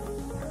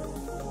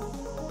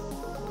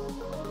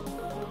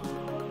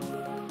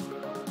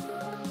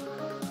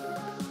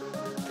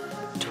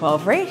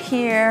 $12 right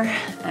here,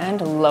 and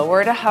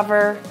lower to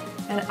hover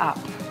and up.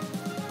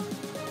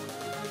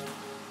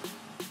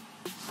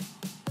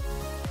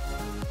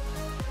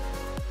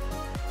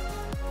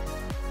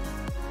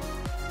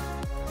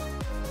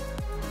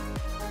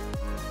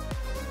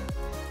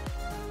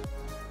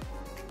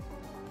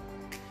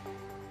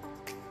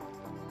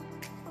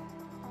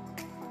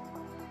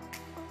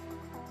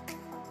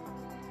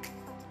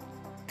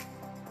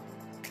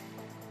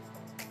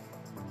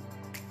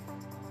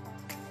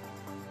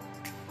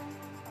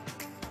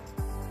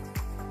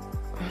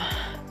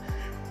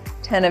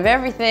 Ten of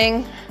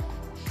everything.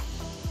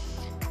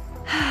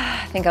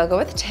 I think I'll go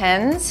with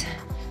 10s.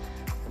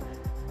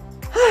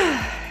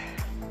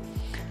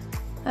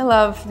 I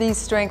love these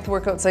strength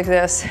workouts like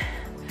this.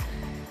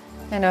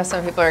 I know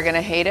some people are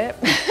gonna hate it.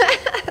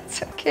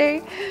 It's okay.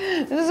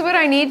 This is what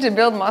I need to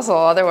build muscle,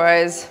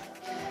 otherwise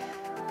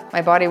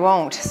my body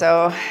won't.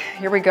 So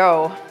here we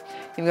go.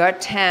 You've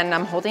got 10,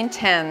 I'm holding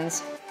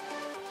 10s.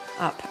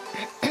 Up.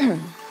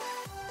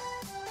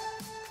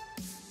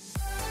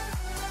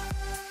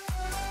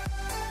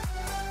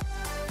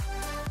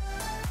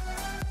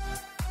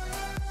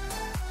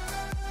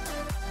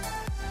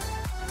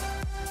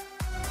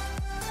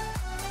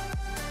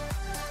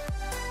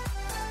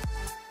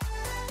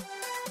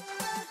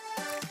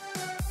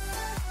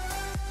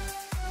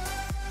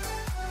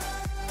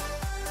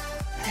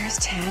 There's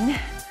 10.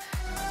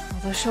 Pull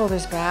those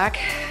shoulders back.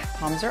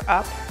 Palms are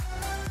up.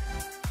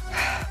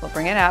 We'll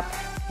bring it up.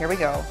 Here we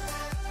go.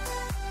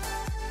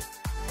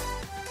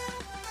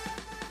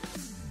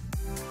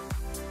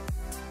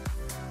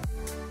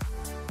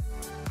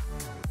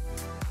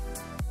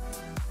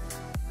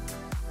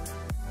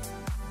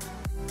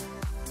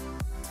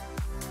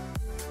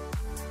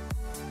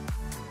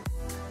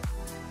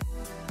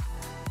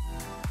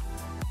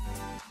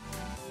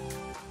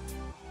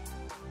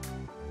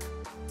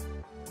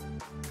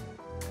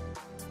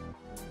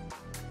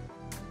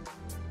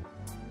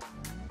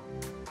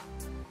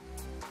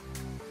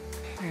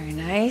 Very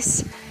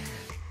nice.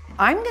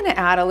 I'm gonna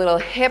add a little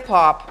hip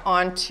hop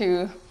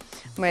onto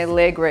my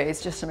leg raise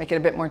just to make it a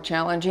bit more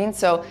challenging.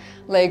 So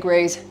leg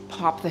raise,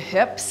 pop the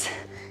hips.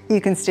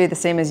 You can stay the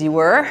same as you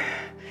were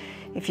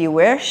if you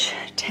wish.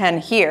 10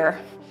 here.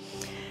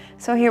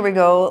 So here we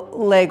go,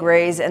 leg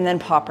raise and then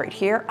pop right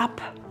here,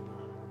 up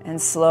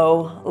and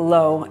slow,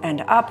 low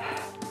and up.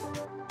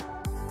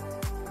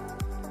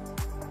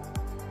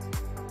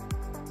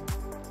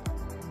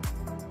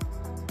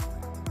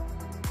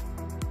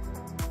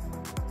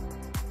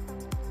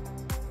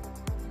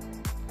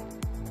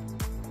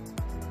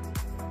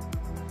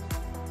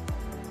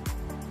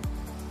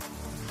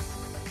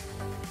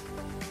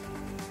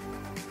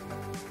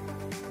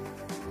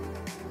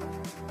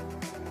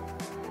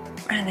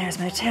 And there's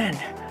my 10.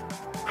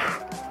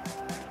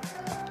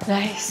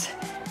 Nice.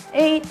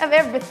 8 of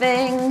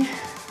everything.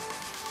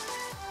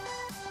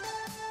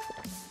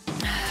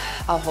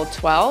 I'll hold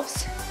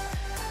 12s.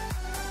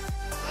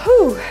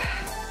 Whew.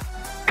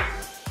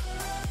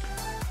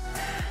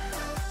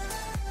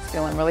 It's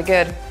feeling really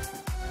good.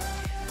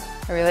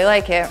 I really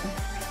like it.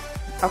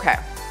 Okay.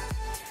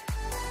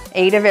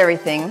 8 of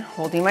everything,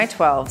 holding my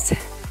 12s.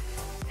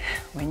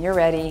 When you're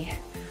ready,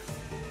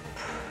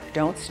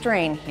 don't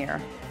strain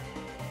here.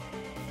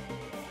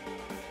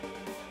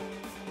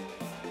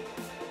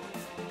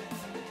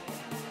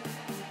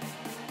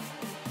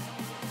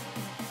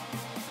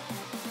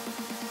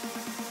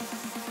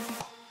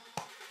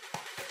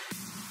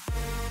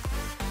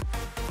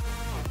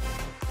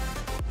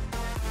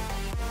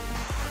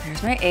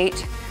 There's my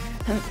 8.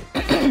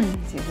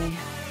 Excuse me.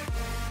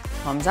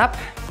 Palms up.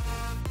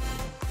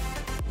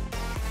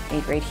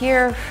 8 right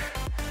here.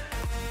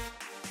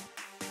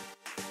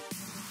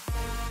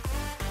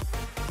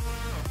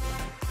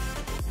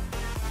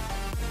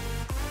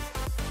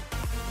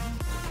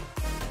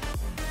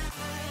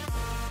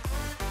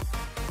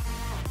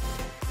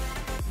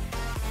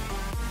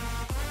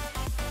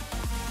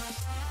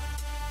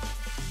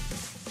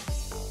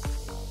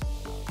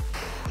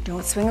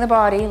 Don't swing the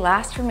body.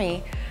 Last for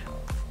me.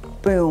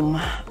 Boom.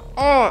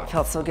 Oh, it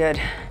felt so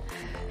good.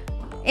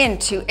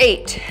 Into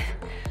 8.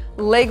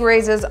 Leg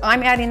raises.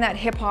 I'm adding that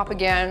hip hop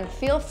again.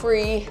 Feel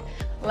free.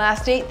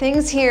 Last 8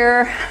 things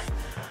here.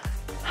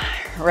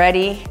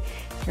 Ready?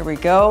 Here we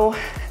go.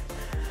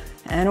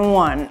 And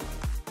 1.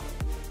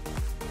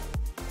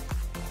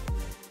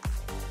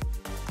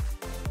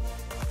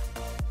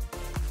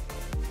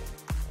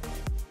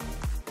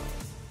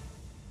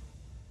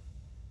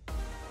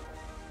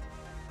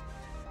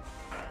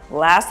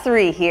 Last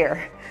 3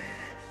 here.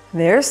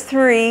 There's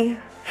 3.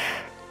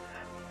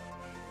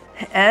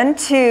 And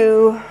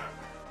 2.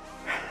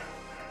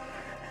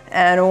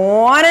 And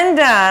 1 and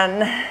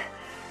done.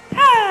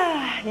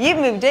 You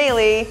move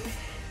daily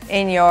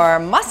in your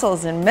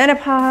muscles in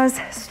menopause.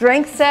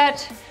 Strength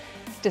set,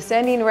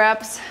 descending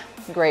reps.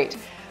 Great.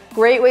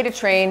 Great way to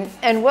train.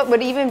 And what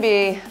would even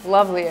be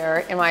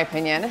lovelier, in my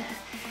opinion,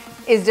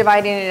 is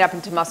dividing it up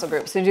into muscle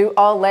groups. So do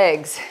all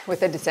legs with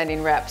the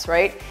descending reps,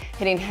 right?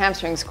 Hitting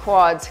hamstrings,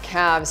 quads,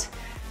 calves,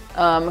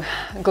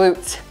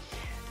 glutes.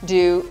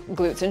 Do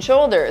glutes and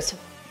shoulders,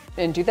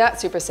 and do that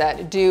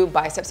superset. Do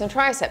biceps and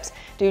triceps.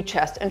 Do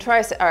chest and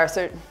triceps,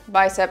 so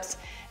biceps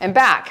and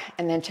back,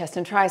 and then chest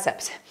and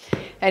triceps.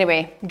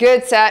 Anyway,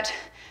 good set.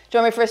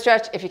 Join me for a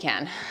stretch if you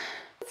can.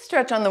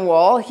 Stretch on the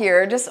wall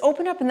here. Just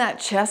open up in that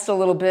chest a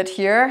little bit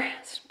here.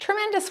 It's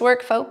tremendous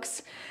work,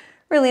 folks.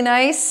 Really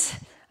nice.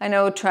 I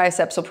know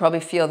triceps will probably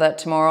feel that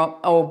tomorrow.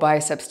 Oh,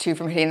 biceps too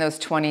from hitting those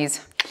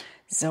 20s.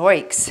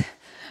 Zoinks.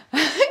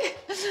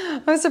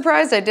 I'm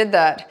surprised I did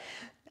that.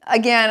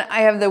 Again,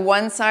 I have the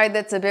one side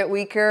that's a bit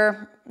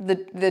weaker. The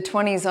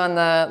 20s on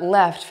the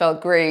left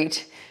felt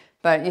great,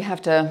 but you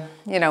have to,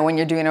 you know, when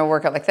you're doing a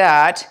workout like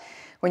that,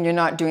 when you're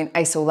not doing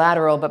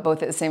isolateral, but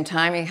both at the same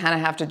time, you kind of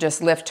have to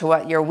just lift to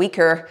what your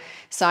weaker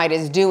side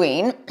is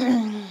doing,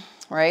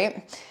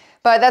 right?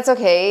 But that's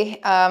okay.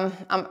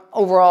 I'm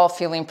overall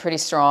feeling pretty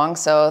strong,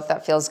 so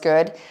that feels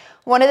good.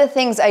 One of the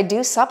things I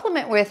do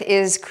supplement with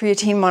is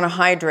creatine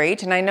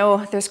monohydrate, and I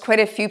know there's quite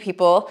a few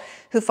people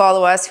who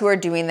follow us who are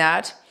doing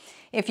that.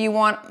 If you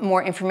want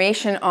more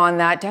information on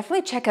that,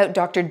 definitely check out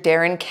Dr.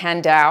 Darren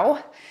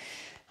Kandau.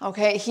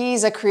 Okay,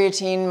 he's a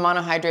creatine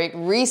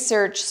monohydrate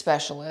research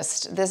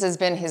specialist. This has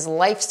been his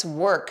life's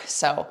work,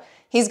 so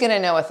he's gonna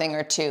know a thing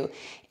or two.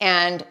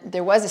 And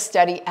there was a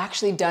study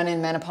actually done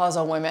in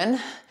menopausal women,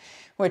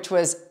 which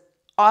was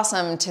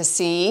awesome to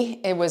see.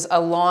 It was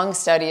a long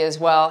study as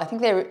well. I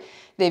think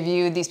they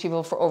viewed these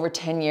people for over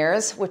 10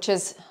 years, which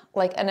is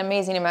like an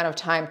amazing amount of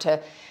time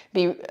to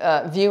be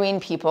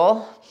viewing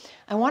people.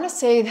 I want to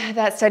say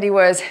that study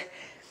was,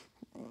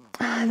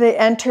 they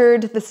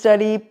entered the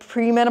study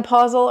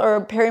premenopausal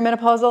or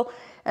perimenopausal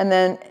and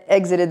then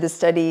exited the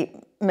study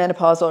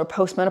menopausal or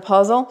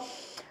postmenopausal.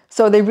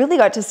 So they really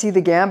got to see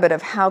the gambit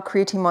of how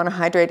creatine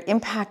monohydrate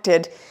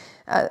impacted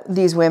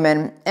these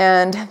women.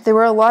 And there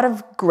were a lot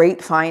of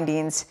great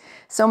findings,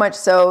 so much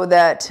so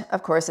that,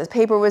 of course, this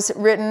paper was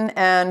written,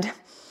 and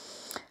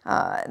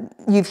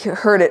you've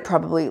heard it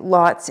probably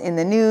lots in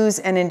the news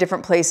and in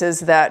different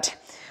places that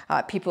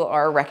people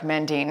are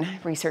recommending,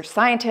 research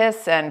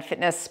scientists and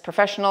fitness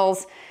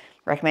professionals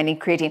recommending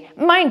creatine.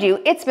 Mind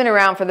you, it's been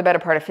around for the better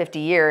part of 50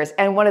 years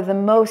and one of the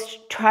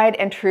most tried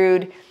and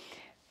true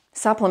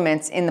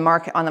supplements in the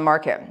market, on the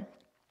market.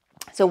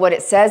 So what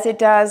it says it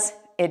does,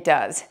 it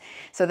does.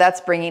 So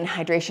that's bringing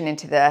hydration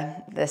into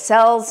the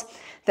cells.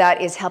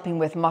 That is helping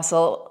with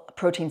muscle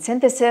protein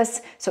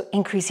synthesis, so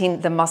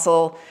increasing the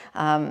muscle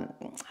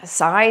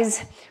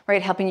size,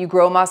 right? Helping you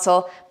grow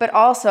muscle, but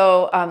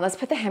also, let's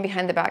put the hand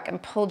behind the back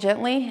and pull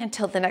gently and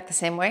tilt the neck the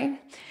same way,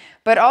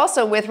 but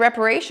also with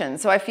reparation.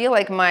 So I feel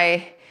like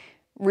my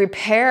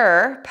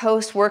repair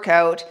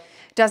post-workout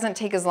doesn't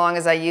take as long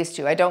as I used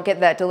to. I don't get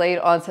that delayed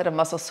onset of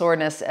muscle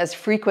soreness as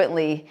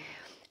frequently.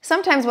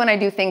 Sometimes when I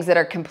do things that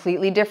are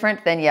completely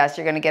different, then yes,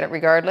 you're gonna get it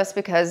regardless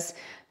because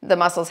the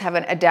muscles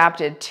haven't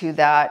adapted to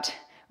that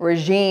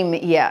regime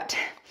yet.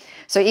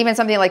 So even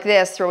something like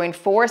this, throwing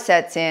 4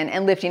 sets in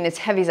and lifting as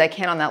heavy as I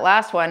can on that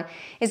last one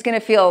is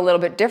gonna feel a little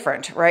bit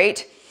different,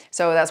 right?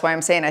 So that's why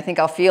I'm saying I think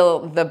I'll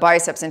feel the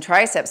biceps and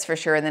triceps for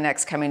sure in the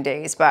next coming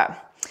days.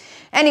 But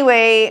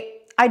anyway,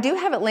 I do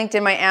have it linked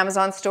in my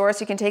Amazon store,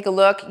 so you can take a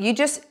look.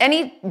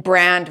 Any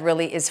brand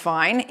really is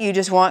fine. You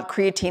just want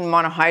creatine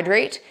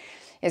monohydrate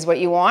is what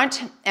you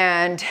want.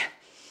 And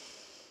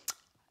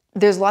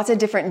there's lots of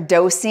different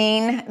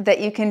dosing that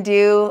you can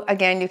do.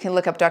 Again, you can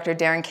look up Dr.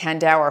 Darren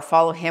Kandau or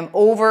follow him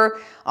over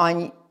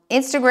on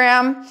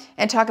Instagram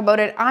and talk about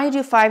it. I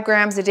do 5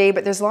 grams a day,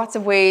 but there's lots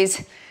of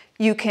ways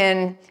you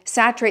can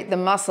saturate the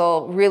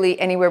muscle really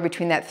anywhere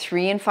between that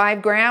 3 and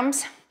 5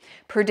 grams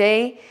per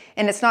day.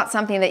 And it's not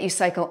something that you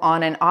cycle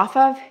on and off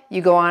of.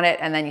 You go on it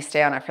and then you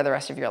stay on it for the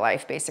rest of your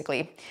life,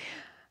 basically.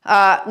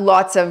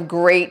 Lots of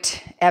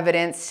great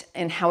evidence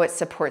in how it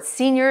supports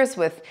seniors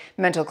with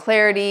mental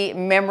clarity,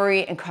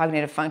 memory, and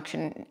cognitive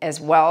function as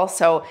well.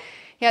 So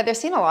yeah, they're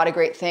seeing a lot of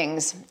great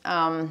things.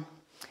 Some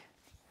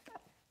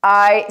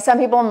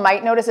people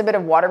might notice a bit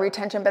of water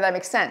retention, but that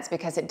makes sense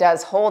because it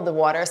does hold the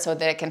water so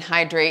that it can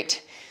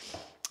hydrate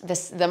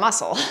the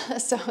muscle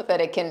so that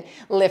it can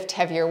lift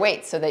heavier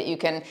weights so that you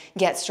can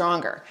get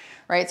stronger,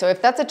 right? So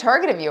if that's a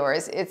target of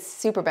yours, it's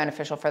super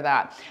beneficial for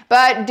that.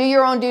 But do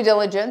your own due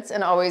diligence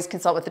and always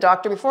consult with the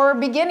doctor before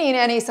beginning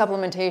any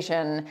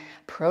supplementation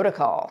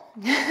protocol.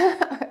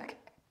 Okay.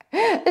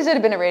 This should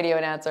have been a radio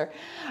announcer.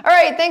 All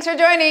right, thanks for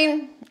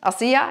joining. I'll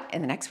see ya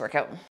in the next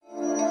workout.